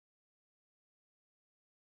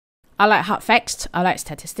I like hard facts, I like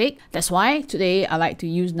statistics. That's why today I like to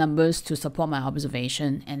use numbers to support my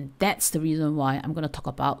observation, and that's the reason why I'm going to talk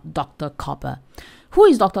about Dr. Copper. Who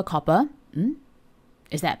is Dr. Copper?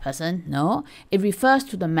 Is that person? No. It refers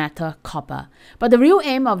to the metal copper. But the real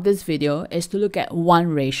aim of this video is to look at one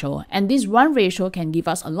ratio. And this one ratio can give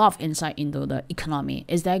us a lot of insight into the economy.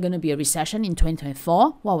 Is there going to be a recession in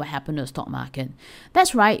 2024? What will happen to the stock market?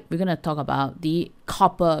 That's right. We're going to talk about the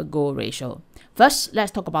copper-gold ratio. First,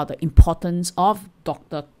 let's talk about the importance of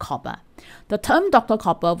Dr. Copper. The term Dr.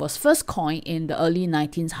 Copper was first coined in the early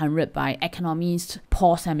 1900s by economist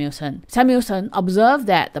Paul Samuelson. Samuelson observed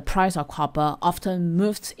that the price of copper often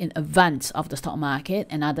moved in advance of the stock market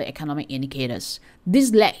and other economic indicators.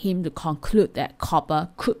 This led him to conclude that copper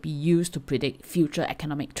could be used to predict future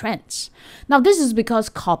economic trends. Now, this is because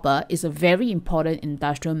copper is a very important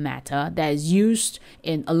industrial metal that is used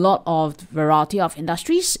in a lot of variety of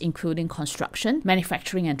industries, including construction,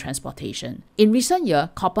 manufacturing, and transportation. In recent years,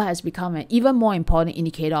 copper has become an even more important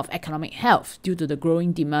indicator of economic health due to the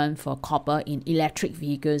growing demand for copper in electric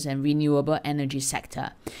vehicles and renewable energy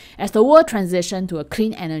sector. As the world transitions to a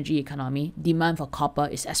clean energy economy, demand for copper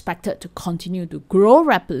is expected to continue to grow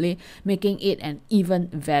rapidly, making it an even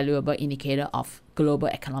valuable indicator of global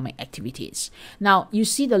economic activities. Now, you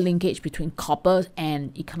see the linkage between copper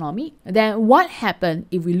and economy. Then what happens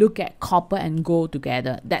if we look at copper and gold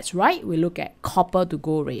together? That's right, we look at copper to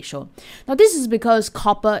gold ratio. Now, this is because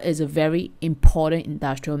copper is a very important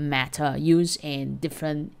industrial metal used in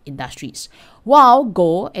different industries, while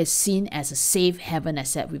gold is seen as a safe haven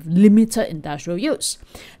asset with limited industrial use.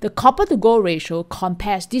 The copper to gold ratio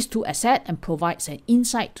compares these two assets and provides an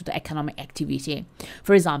insight to the economic activity.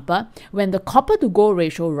 For example, when the copper to gold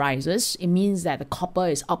ratio rises, it means that the copper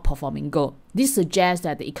is outperforming gold. This suggests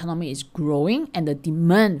that the economy is growing and the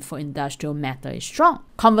demand for industrial metal is strong.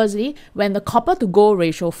 Conversely, when the copper to gold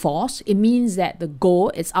ratio falls, it means that the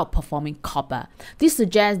gold is outperforming copper. This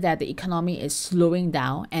suggests that the economy is slowing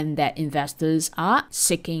down and that investors are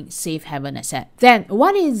seeking safe haven assets. Then,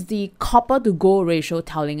 what is the copper to gold ratio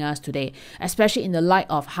telling us today, especially in the light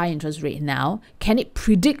of high interest rate now? Can it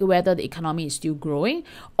predict whether the economy is still growing,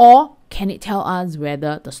 or can it tell us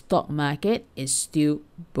whether the stock market is still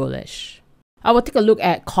bullish? I will take a look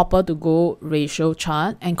at copper to gold ratio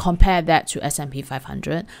chart and compare that to S&P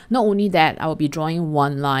 500. Not only that, I will be drawing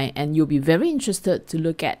one line, and you'll be very interested to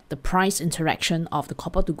look at the price interaction of the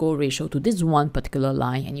copper to gold ratio to this one particular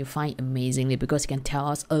line, and you find it amazingly because it can tell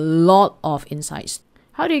us a lot of insights.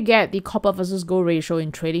 How do you get the copper versus gold ratio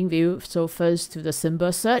in TradingView? So first to the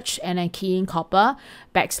symbol search and then key in copper,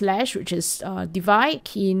 backslash, which is divide,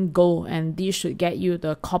 key in gold, and this should get you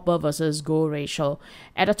the copper versus gold ratio.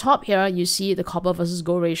 At the top here, you see the copper versus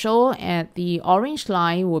gold ratio, and the orange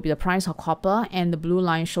line will be the price of copper and the blue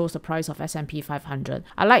line shows the price of S&P 500.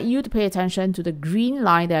 I'd like you to pay attention to the green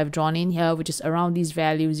line that I've drawn in here, which is around this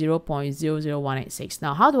value 0.00186.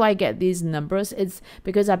 Now, how do I get these numbers? It's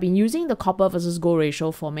because I've been using the copper versus gold ratio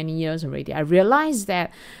for many years already. I realized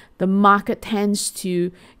that the market tends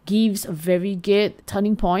to gives a very good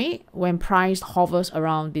turning point when price hovers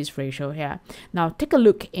around this ratio here. Now take a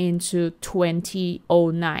look into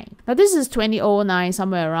 2009. Now this is 2009,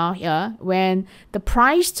 somewhere around here, when the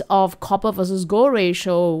price of copper versus gold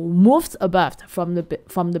ratio moved above from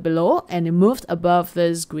the below, and it moved above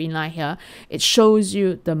this green line here. It shows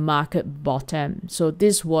you the market bottom. So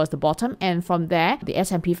this was the bottom, and from there the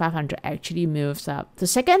S&P 500 actually moves up. The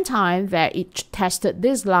second time that it tested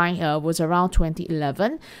this line here was around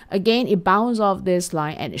 2011. Again, it bounced off this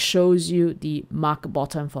line and it shows you the market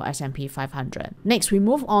bottom for S&P 500. Next, we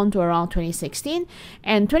move on to around 2016.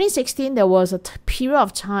 And 2016, there was a period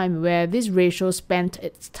of time where this ratio spent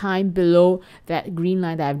its time below that green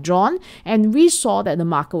line that I've drawn. And we saw that the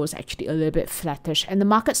market was actually a little bit flattish. And the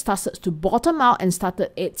market started to bottom out and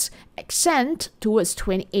started its ascent towards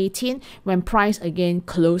 2018 when price again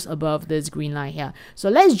closed above this green line here. So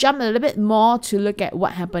let's jump a little bit more to look at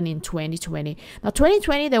what happened in 2020. Now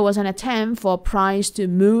 2020, there was an attempt for price to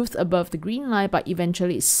move above the green line, but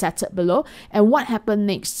eventually it settled below. And what happened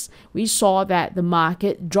next? We saw that the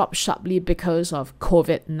market dropped sharply because of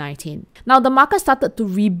COVID-19. Now the market started to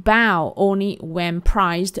rebound only when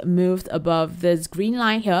price moved above this green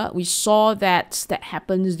line here. We saw that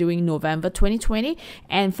happens during November 2020,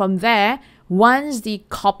 and from there once the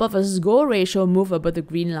copper versus gold ratio moved above the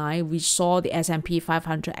green line, we saw the S&P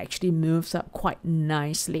 500 actually moves up quite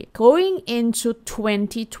nicely. Going into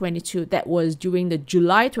 2022, that was during the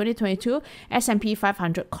July 2022, S&P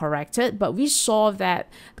 500 corrected, but we saw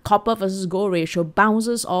that copper versus gold ratio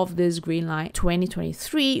bounces off this green line.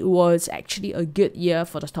 2023 was actually a good year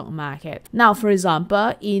for the stock market. Now, for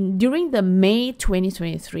example, during the May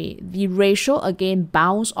 2023, the ratio again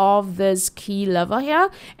bounced off this key level here,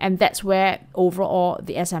 and that's where overall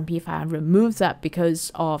the S&P 500 moves up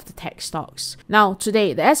because of the tech stocks. Now,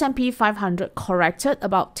 today the S&P 500 corrected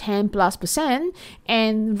about 10+%,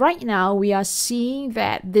 and right now we are seeing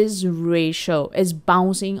that this ratio is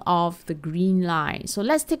bouncing off the green line. So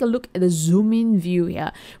let's take a look at the zoom in view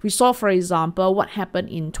here. We saw, for example, what happened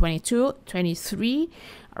in 22, 23,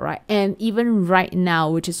 all right, and even right now,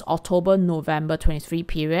 which is October-November 23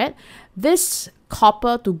 period, this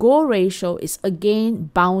copper to gold ratio is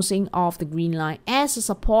again bouncing off the green line as a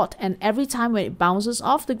support, and every time when it bounces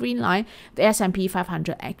off the green line, the S&P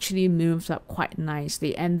 500 actually moves up quite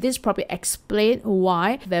nicely. And this probably explains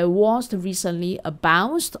why there was recently a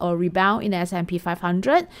bounce or rebound in the S&P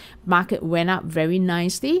 500. Market went up very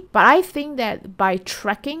nicely, but I think that by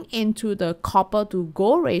tracking into the copper to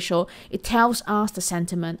gold ratio, it tells us the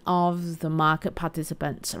sentiment of the market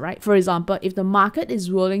participants, right? For example, if the market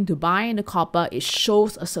is willing to buy in the copper, it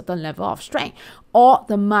shows a certain level of strength. Or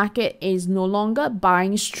the market is no longer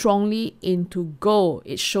buying strongly into gold,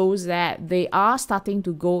 it shows that they are starting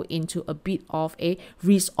to go into a bit of a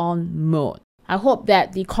risk-on mode. I hope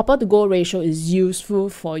that the copper to gold ratio is useful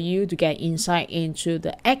for you to get insight into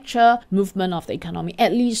the actual movement of the economy,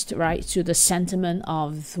 at least, right, to the sentiment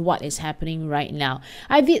of what is happening right now.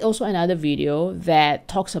 I did also another video that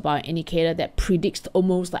talks about an indicator that predicts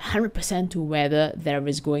almost like 100% to whether there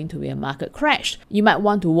is going to be a market crash. You might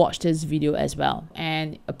want to watch this video as well,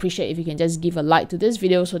 and appreciate if you can just give a like to this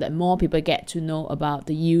video so that more people get to know about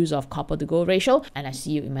the use of copper to gold ratio, and I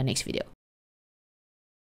see you in my next video.